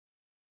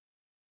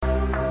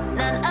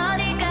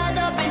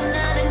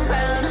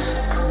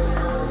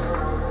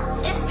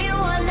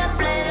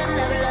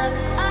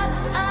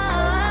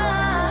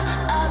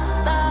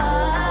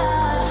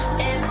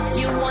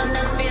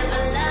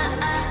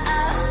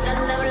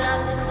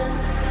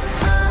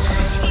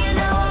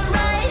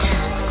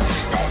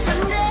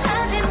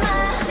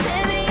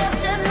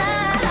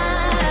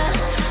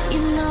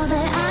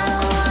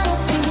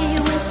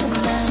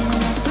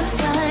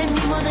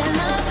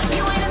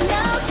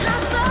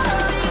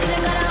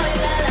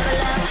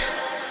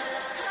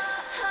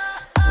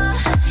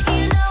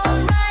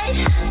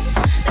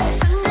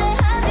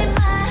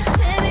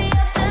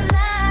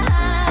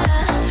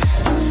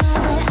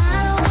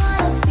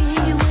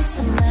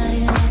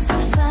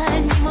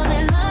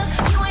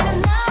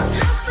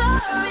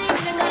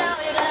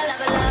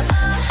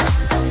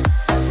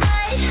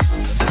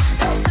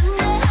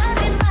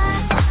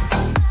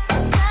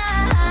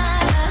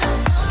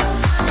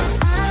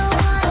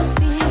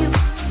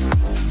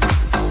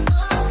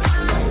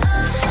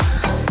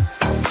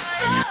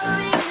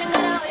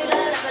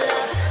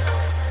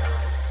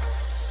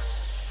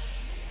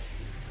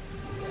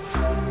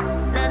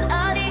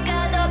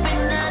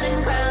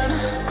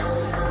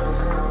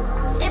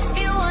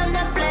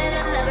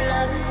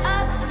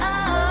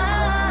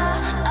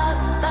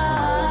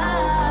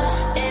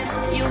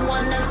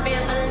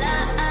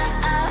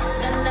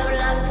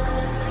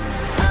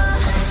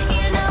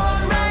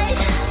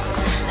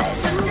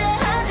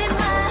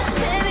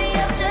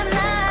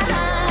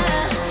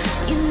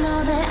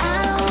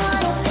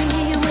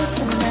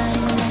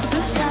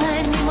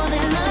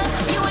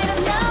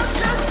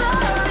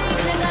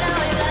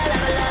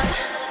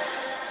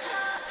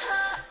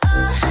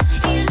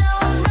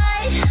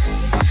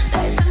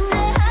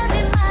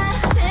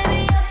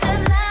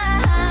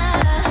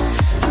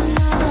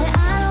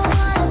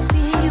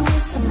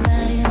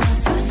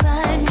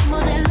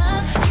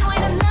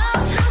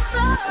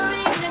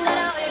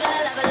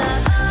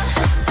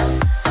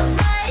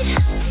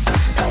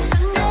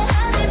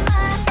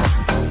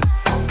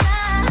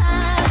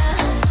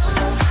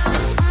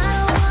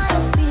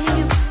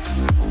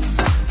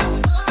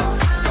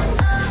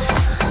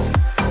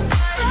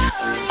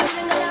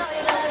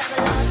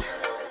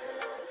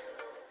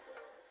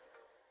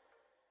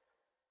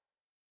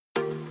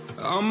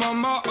I'm on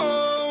my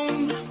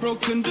own,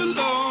 broken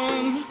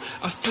alone.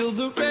 I feel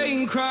the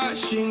rain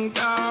crashing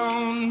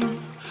down.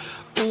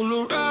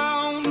 All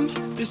around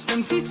this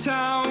empty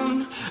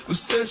town, I'm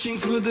searching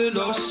for the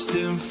lost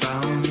and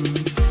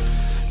found.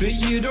 But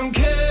you don't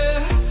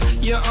care,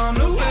 you're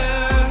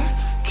unaware.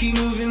 Keep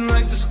moving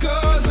like the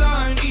scars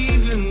aren't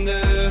even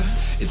there.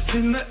 It's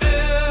in the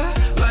air,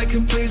 like a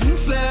blazing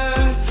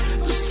flare.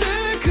 Just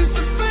stare, cause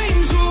the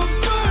flames will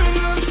burn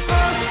us.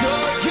 I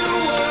thought you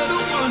were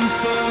the one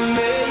for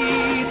me.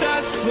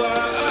 That's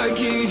why I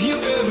gave you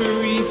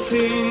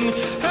everything.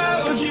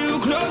 Held you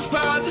close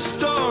by the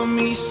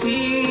stormy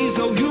seas.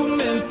 Oh, you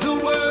meant the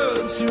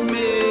world to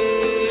me.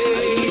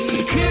 I used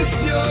to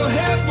kiss your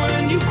head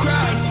when you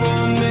cried for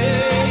me.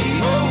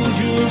 Hold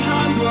your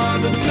hand while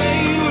the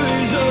pain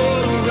was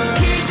over.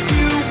 Keep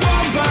you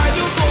warm by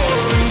the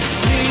roaring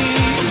sea.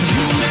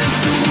 You meant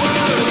the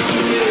world to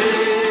me.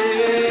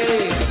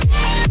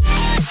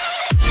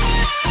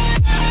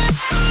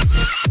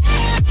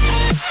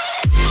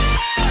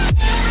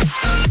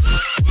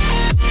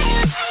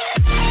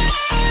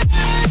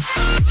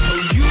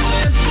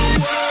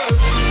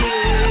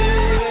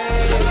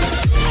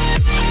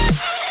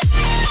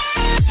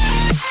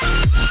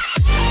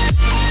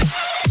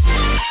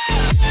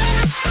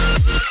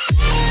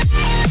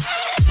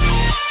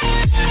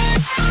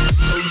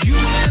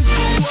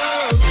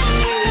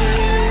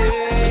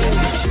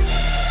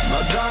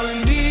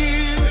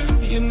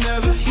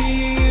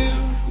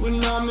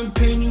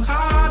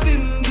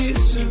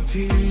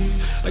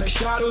 Like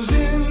shadows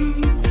in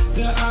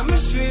the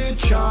atmosphere,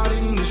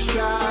 charting the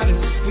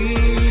stratosphere.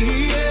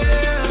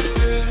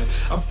 Yeah.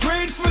 I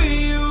prayed for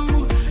you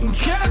and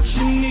kept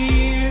you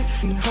near,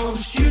 in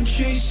hopes you'd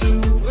chase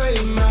away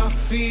my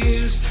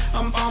fears.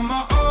 I'm on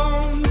my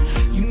own,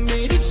 you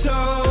made it so,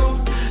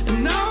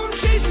 and now I'm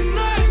chasing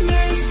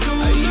nightmares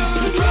through. I used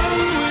to run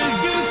with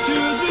you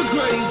through the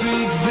great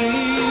big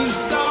leaves,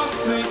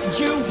 laugh at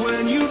you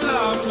when you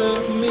laugh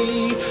at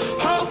me.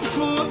 Hope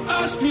for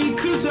us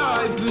because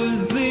I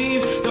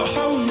believe the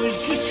home was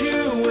just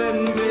you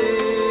and me.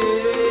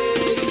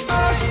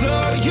 I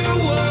thought you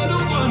were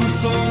the one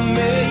for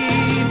me.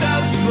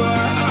 That's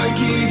why I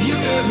gave you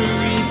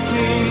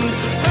everything.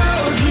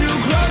 Held you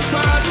close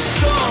by the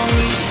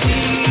stormy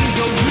seas.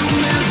 Oh, you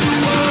meant the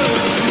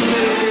world to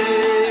me.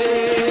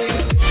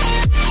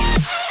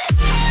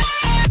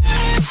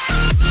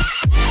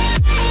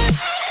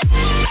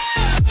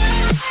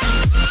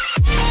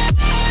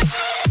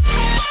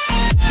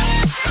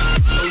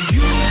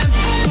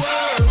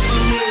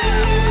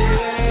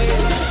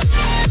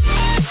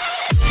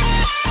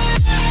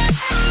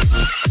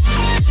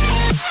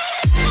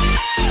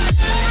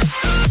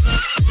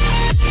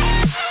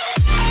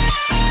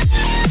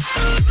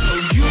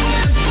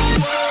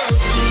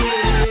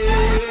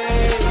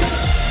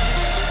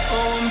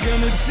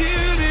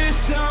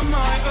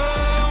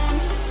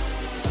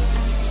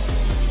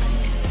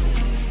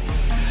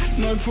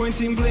 No point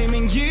in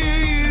blaming you,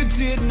 you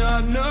did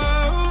not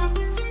know.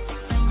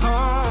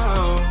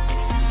 Oh,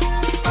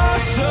 I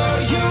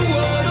thought you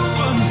were the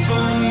one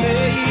for me.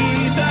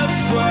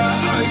 That's why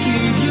I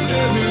gave you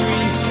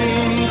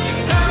everything.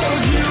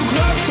 Held you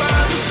close by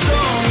the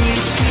stormy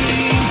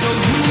seas. Oh,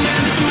 you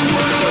meant the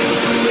world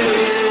to me.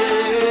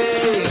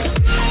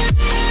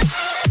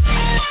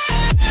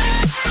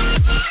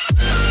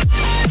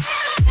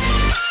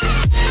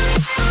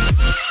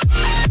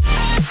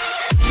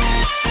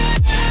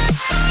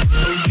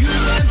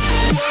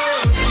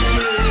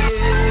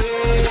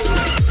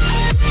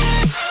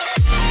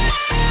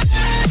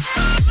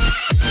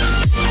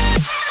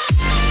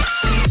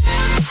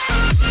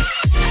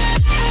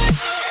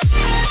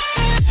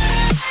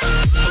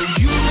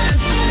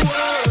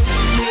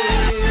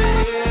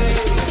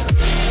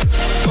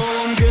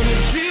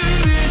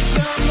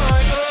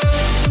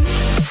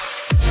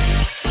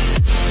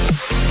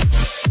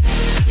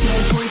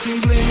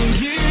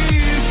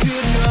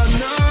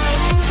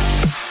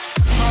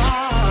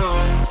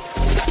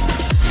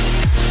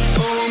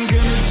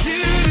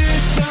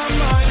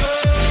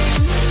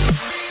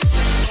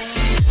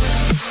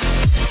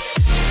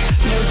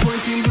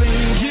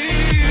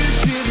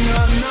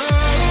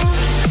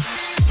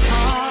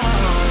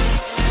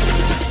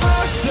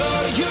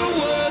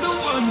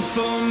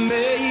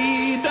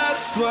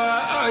 That's why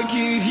I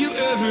gave you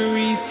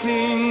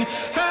everything.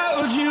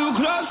 Held you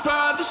close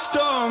by the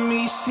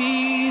stormy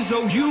seas.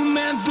 Oh, you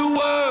meant the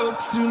world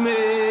to me.